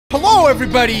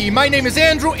everybody, my name is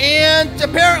Andrew, and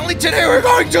apparently today we're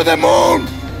going to the moon!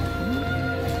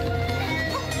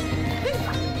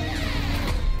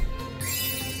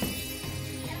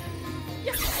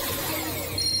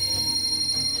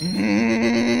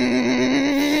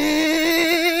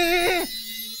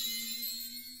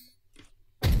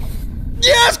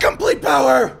 Yes, complete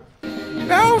power!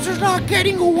 Bowser's not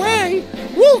getting away.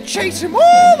 We'll chase him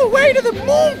all the way to the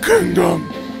Moon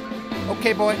Kingdom.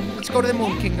 Okay, boy, let's go to the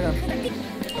Moon Kingdom.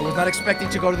 I was not expecting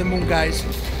to go to the moon, guys.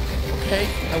 Okay,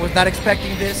 I was not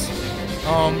expecting this.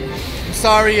 I'm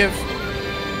sorry if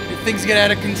things get out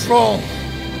of control.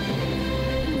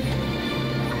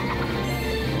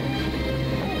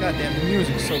 Goddamn, the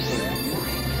music's so good.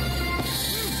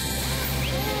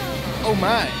 Oh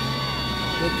my,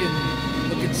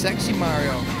 looking sexy,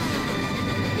 Mario.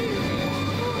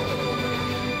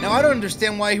 Now, I don't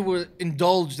understand why he would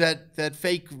indulge that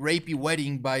fake rapey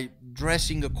wedding by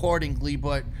dressing accordingly,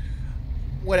 but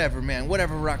whatever, man.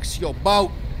 Whatever rocks your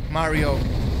boat, Mario.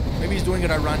 Maybe he's doing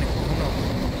it ironically. Who knows?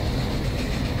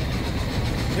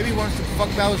 Maybe he wants to fuck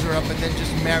Bowser up and then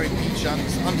just marry Peach on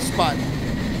the spot.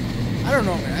 I don't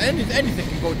know, man. Anything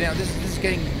can go down. This is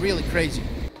getting really crazy.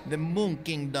 The Moon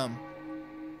Kingdom.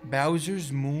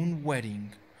 Bowser's Moon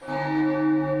Wedding. Oh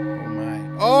my.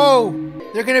 Oh!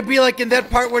 They're gonna be like in that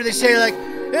part where they say like,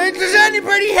 does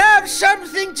anybody have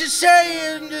something to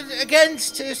say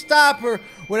against stop or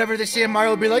whatever they say, and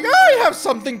Mario will be like, I have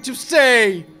something to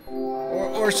say,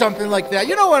 or something like that.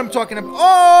 You know what I'm talking about?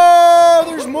 Oh,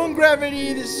 there's moon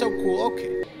gravity. This is so cool.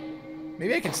 Okay,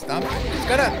 maybe I can stop it.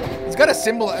 It's got a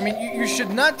symbol. I mean, you should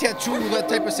not tattoo that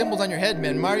type of symbols on your head,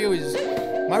 man. Mario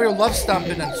loves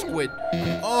stomping on squid.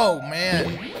 Oh,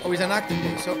 man. Oh, he's an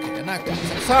octopus. Okay, an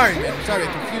octopus. I'm sorry, man. I'm sorry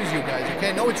I confused you guys, okay?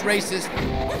 I know it's racist.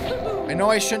 I know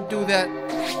I shouldn't do that.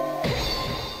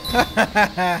 Well,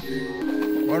 I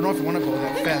don't know if you want to go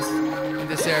that fast in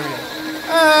this area.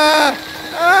 Oh,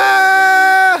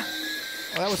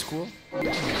 that was cool.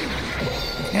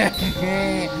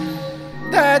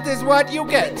 That is what you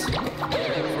get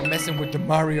for messing with the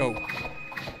Mario.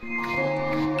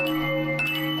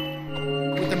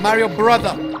 The Mario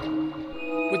brother.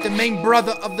 With the main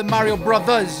brother of the Mario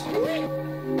brothers.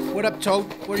 What up, Toad?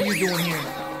 What are you doing here?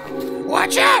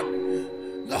 Watch out!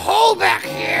 The hole back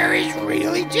here is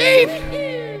really deep!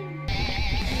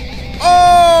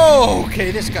 Oh,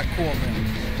 okay, this got cool,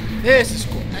 man. This is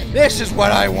cool. This is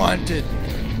what I wanted.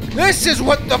 This is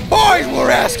what the boys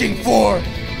were asking for!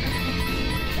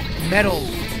 Metal.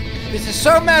 This is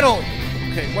so metal!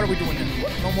 Okay, what are we doing now?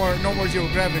 No more zero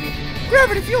gravity.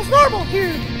 Gravity feels normal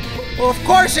here. Well, of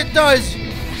course it does.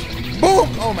 Boom!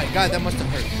 Oh my god, that must have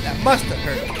hurt. That must have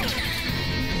hurt.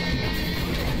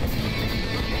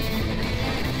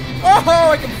 Oh,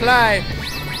 I can fly.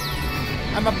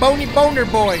 I'm a bony boner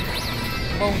boy.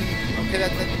 Okay,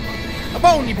 that's a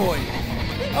bony boy.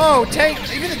 Oh,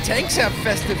 tanks. Even the tanks have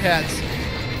festive hats.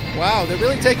 Wow, they're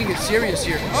really taking it serious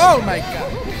here. Oh my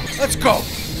god. Let's go.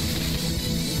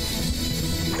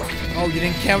 Oh, you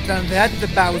didn't count on that, the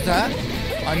Bowser?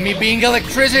 On me being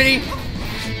electricity?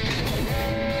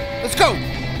 Let's go!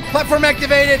 Platform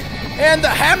activated, and the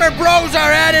Hammer Bros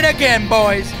are at it again,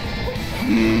 boys!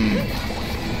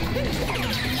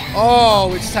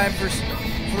 Oh, it's time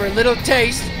for a little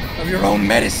taste of your own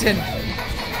medicine.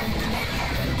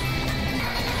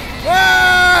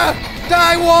 Ah!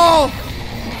 Die wall!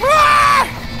 Ah!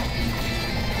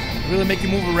 Really make you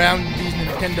move around these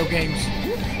Nintendo games.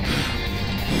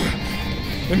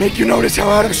 They make you notice how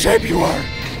out of shape you are.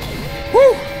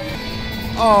 Woo!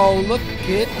 Oh, look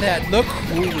at that. Look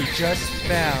who we just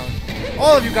found.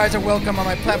 All of you guys are welcome on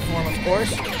my platform, of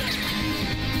course.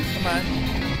 Come on.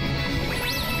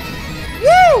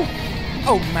 Woo!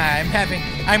 Oh my, I'm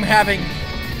having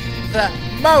the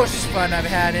most fun I've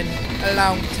had in a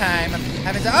long time. I'm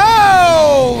having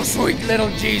oh, sweet little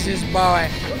Jesus boy.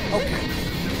 Okay.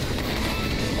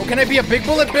 Oh, can I be a big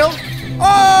bullet bill?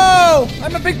 Oh,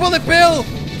 I'm a big bullet bill.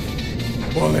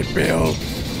 Bullet bill.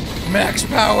 Max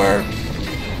power.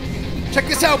 Check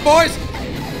this out, boys.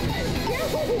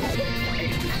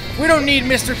 We don't need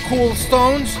Mr. Cool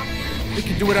Stones. We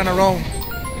can do it on our own.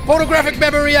 Photographic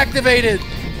memory activated.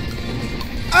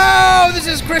 Oh, this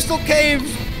is Crystal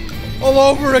Caves all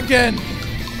over again.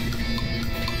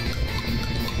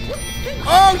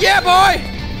 Oh, yeah, boy.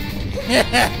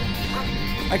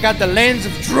 I got the lens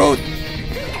of truth.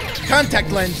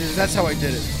 Contact lenses, that's how I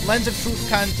did it. Lens of truth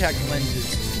contact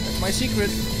lenses. That's my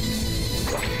secret.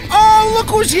 Oh, look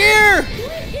who's here!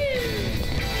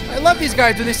 I love these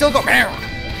guys. Do they still go meow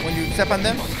when you step on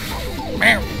them?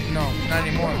 Meow. No, not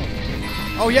anymore.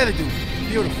 Oh, yeah, they do.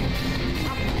 Beautiful.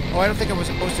 Oh, I don't think I was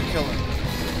supposed to kill him.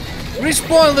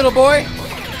 Respawn, little boy.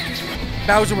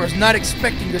 Bowser was not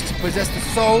expecting this to possess the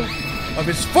soul of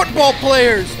his football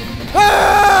players.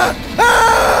 Ah!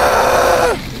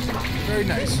 Ah! Very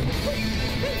nice.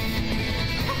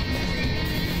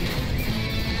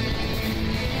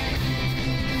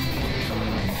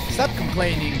 Stop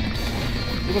complaining.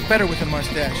 You look better with a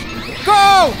mustache.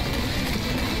 Go!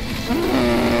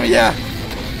 Yeah.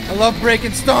 I love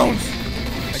breaking stones.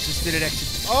 I just did it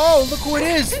exit. Oh, look who it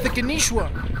is. The Ganeshwa.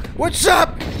 What's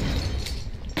up?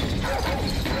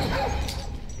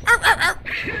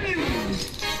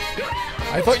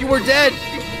 I thought you were dead.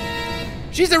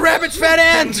 She's a rabbit's fat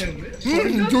aunt.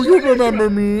 Do you remember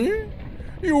me?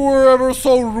 You were ever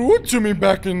so rude to me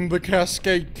back in the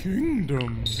Cascade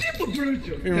Kingdom.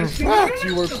 In fact,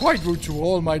 you were quite rude to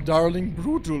all my darling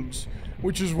Broodals,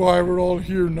 which is why we're all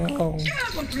here now.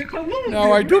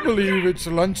 Now, I do believe it's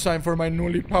lunchtime for my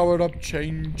newly powered-up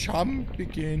chain chomp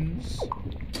begins.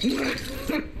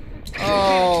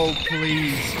 Oh,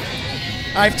 please.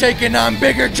 I've taken on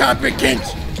bigger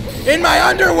chompikins in my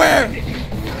underwear!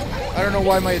 I don't know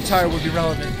why my attire would be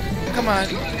relevant. Come on.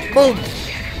 Boom!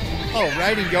 Oh,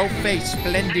 right in your face,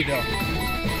 Splendido.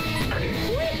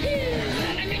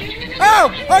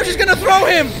 Oh! Oh, she's gonna throw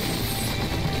him!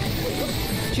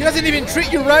 She doesn't even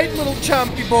treat you right, little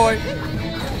chompy boy.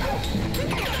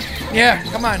 Yeah,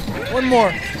 come on. One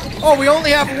more. Oh, we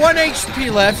only have 1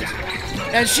 HP left.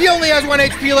 And she only has 1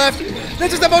 HP left.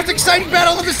 This is the most exciting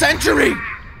battle of the century!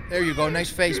 There you go, nice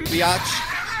face, biatch.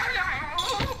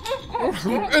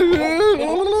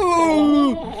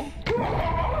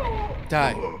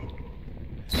 Die.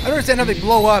 I don't understand how they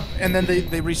blow up and then they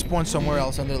respawn somewhere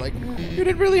else and they're like, you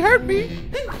didn't really hurt me.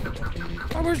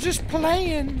 I was just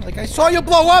playing. Like, I saw you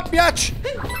blow up, biatch!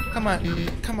 Come on,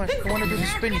 come on. I want to do the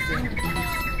spinny thing.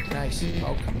 Nice.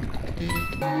 Oh, come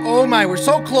on. Oh my, we're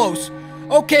so close.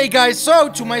 Okay, guys, so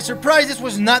to my surprise, this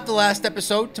was not the last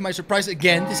episode. To my surprise,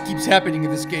 again, this keeps happening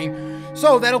in this game.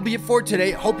 So that'll be it for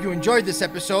today. Hope you enjoyed this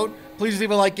episode. Please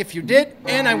leave a like if you did,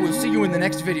 and I will see you in the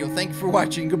next video. Thank you for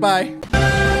watching. Goodbye.